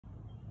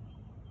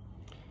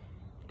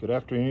Good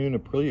afternoon,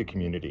 Aprilia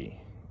community.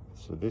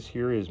 So this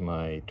here is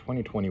my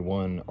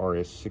 2021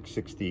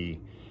 RS660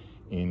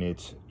 in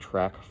its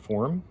track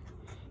form,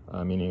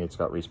 meaning it's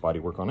got race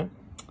bodywork on it.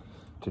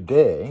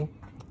 Today,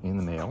 in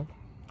the mail,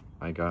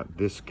 I got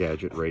this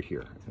gadget right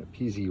here, a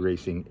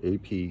PZRacing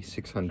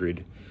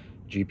AP600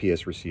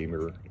 GPS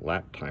receiver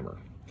lap timer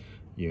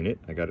unit.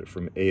 I got it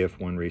from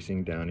AF1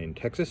 Racing down in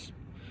Texas.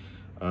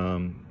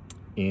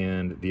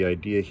 And the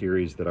idea here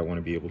is that I want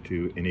to be able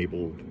to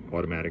enable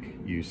automatic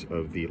use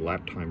of the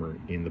lap timer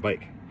in the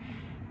bike.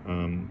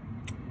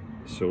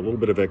 So a little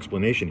bit of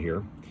explanation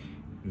here.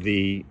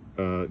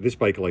 This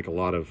bike, like a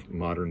lot of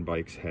modern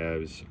bikes,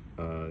 has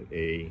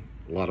a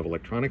lot of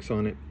electronics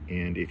on it,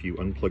 and if you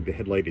unplug the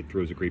headlight, it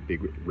throws a great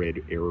big red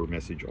error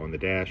message on the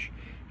dash,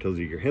 tells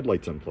you your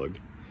headlight's unplugged,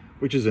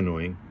 which is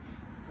annoying.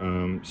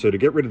 So to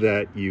get rid of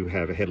that, you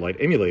have a headlight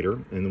emulator,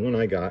 and the one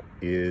I got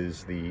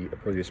is the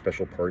Aprilia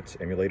Special Parts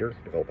emulator,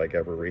 developed by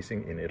Gabro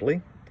Racing in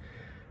Italy.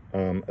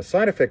 A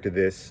side effect of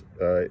this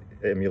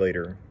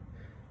emulator,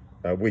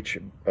 which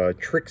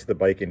tricks the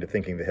bike into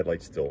thinking the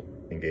headlight's still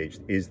engaged,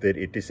 is that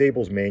it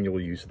disables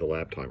manual use of the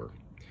lap timer.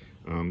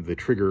 The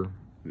trigger,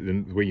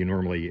 the way you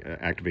normally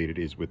activate it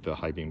is with the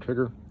high beam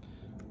trigger,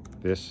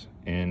 this,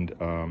 and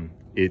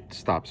it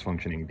stops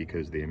functioning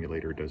because the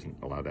emulator doesn't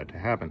allow that to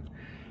happen.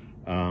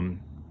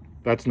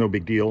 That's no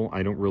big deal.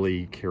 I don't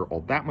really care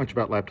all that much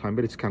about lap time,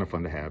 but it's kind of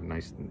fun to have.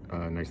 Nice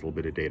little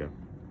bit of data.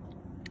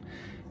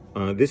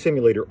 This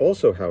emulator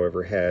also,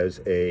 however, has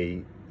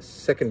a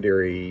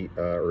secondary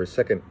or a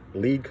second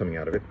lead coming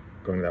out of it,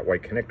 going to that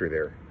white connector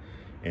there.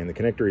 And the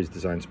connector is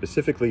designed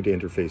specifically to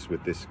interface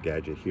with this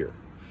gadget here.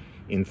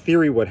 In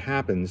theory, what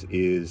happens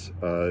is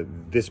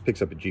this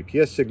picks up a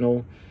GPS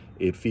signal,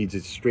 it feeds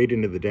it straight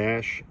into the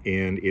dash,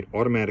 and it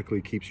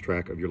automatically keeps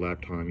track of your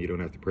lap time. You don't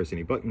have to press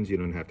any buttons, you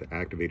don't have to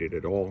activate it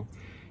at all.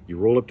 You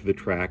roll up to the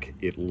track,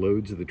 it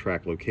loads the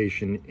track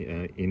location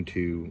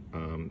into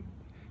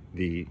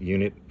the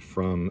unit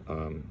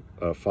from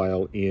a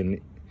file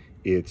in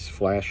its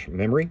flash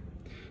memory,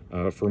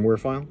 firmware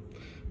file.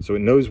 So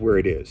it knows where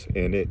it is,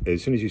 and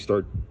as soon as you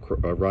start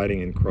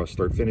riding and cross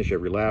start finish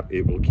every lap,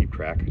 it will keep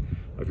track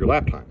of your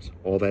lap times.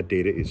 All that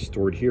data is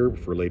stored here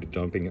for later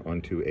dumping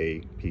onto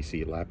a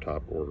PC,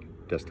 laptop, or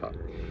desktop,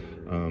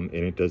 and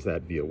it does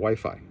that via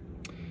Wi-Fi.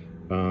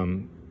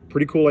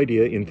 Pretty cool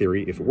idea in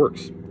theory if it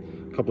works.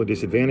 A couple of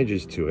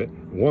disadvantages to it.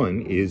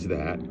 One is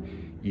that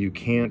you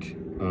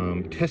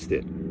can't test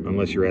it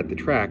unless you're at the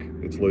track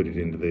that's loaded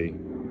into the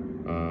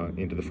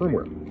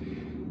firmware.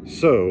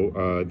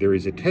 So there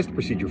is a test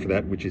procedure for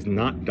that which is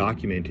not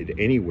documented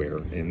anywhere,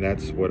 and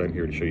that's what I'm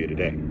here to show you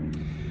today.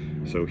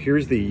 So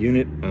here's the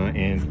unit,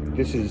 and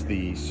this is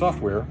the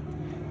software.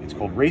 It's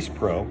called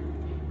RacePro,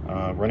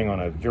 running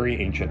on a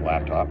very ancient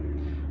laptop.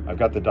 I've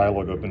got the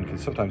dialog open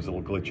because sometimes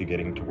it'll glitch you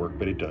getting it to work,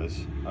 but it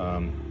does.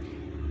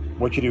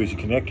 What you do is you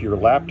connect your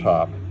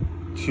laptop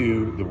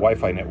to the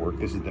Wi-Fi network.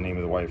 This is the name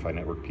of the Wi-Fi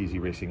network,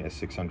 PZRacing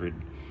RacePro,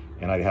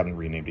 and I haven't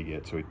renamed it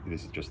yet, so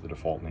this is just the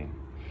default name.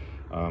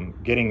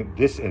 Getting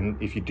this, and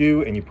if you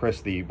do and you press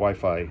the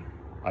Wi-Fi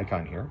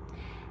icon here,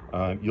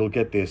 you'll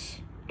get this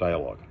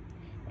dialog.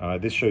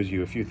 This shows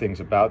you a few things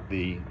about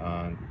the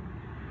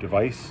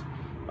device,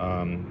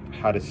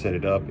 how to set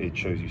it up. It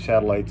shows you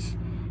satellites.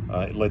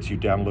 It lets you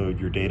download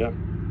your data.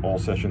 All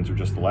sessions or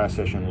just the last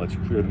session. It lets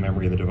you clear the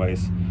memory of the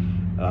device.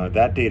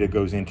 That data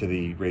goes into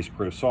the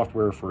RacePro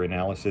software for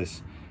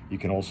analysis. You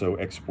can also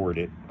export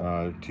it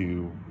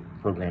to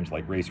programs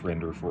like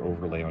RaceRender for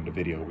overlay onto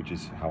video, which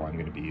is how I'm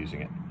going to be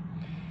using it.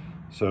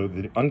 So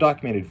the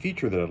undocumented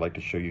feature that I'd like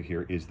to show you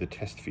here is the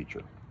test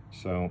feature.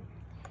 So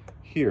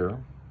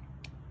here,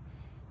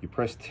 you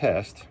press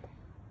test,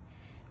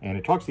 and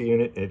it talks to the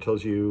unit, and it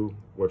tells you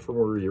what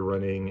firmware you're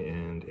running,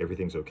 and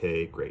everything's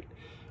okay, great.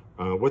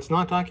 What's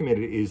not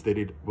documented is that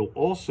it will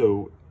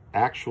also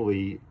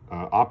actually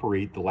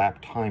operate the lap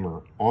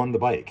timer on the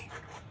bike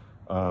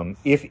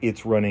if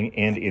it's running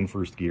and in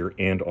first gear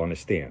and on a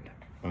stand.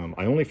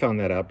 I only found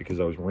that out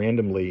because I was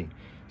randomly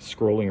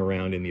scrolling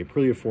around in the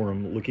Aprilia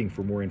forum looking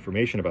for more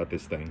information about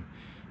this thing,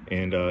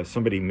 and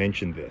somebody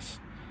mentioned this.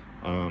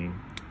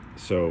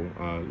 So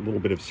a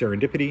little bit of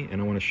serendipity,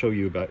 and I want to show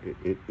you about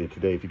it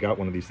today. If you got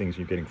one of these things and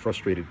you're getting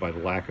frustrated by the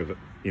lack of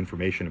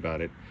information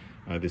about it,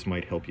 this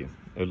might help you,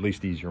 at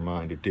least ease your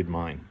mind. It did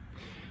mine.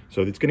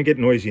 So it's going to get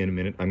noisy in a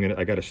minute.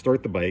 I got to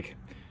start the bike.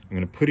 I'm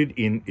going to put it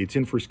in, it's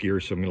in first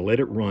gear, so I'm going to let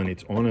it run.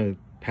 It's on a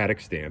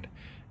paddock stand,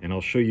 and I'll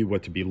show you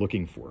what to be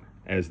looking for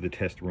as the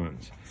test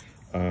runs.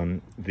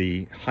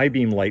 The high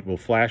beam light will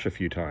flash a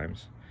few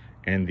times,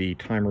 and the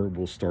timer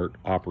will start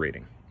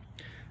operating.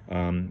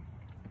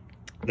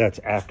 That's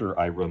after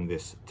I run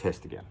this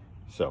test again.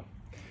 So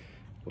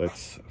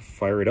let's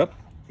fire it up,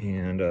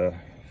 and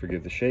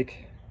forgive the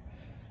shake,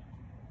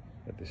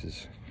 but this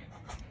is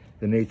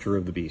the nature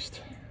of the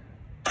beast.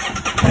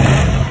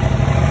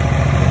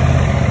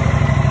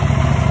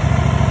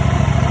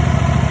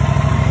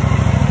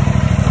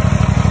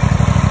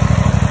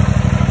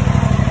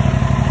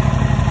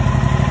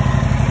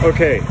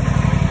 Okay,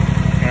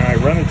 I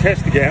run the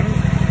test again.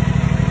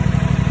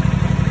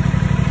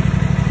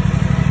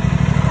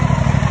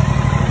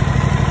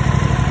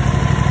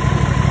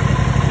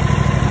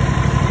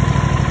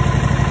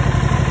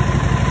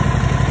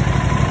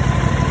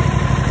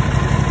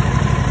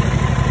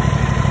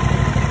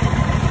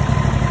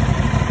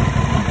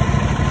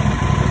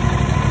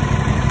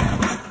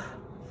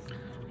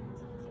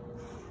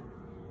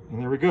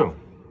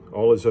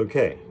 all is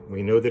okay.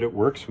 We know that it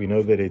works. We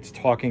know that it's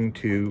talking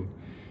to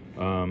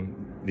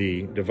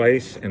the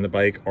device, and the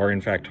bike are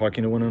in fact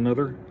talking to one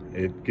another.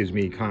 It gives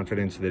me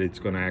confidence that it's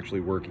going to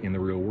actually work in the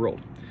real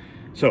world.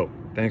 So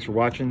thanks for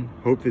watching.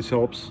 Hope this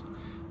helps.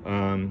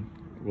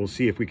 We'll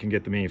see if we can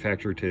get the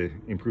manufacturer to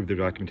improve their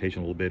documentation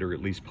a little bit, or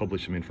at least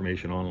publish some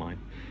information online,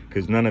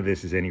 because none of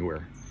this is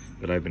anywhere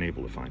that I've been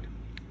able to find.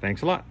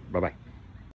 Thanks a lot. Bye-bye.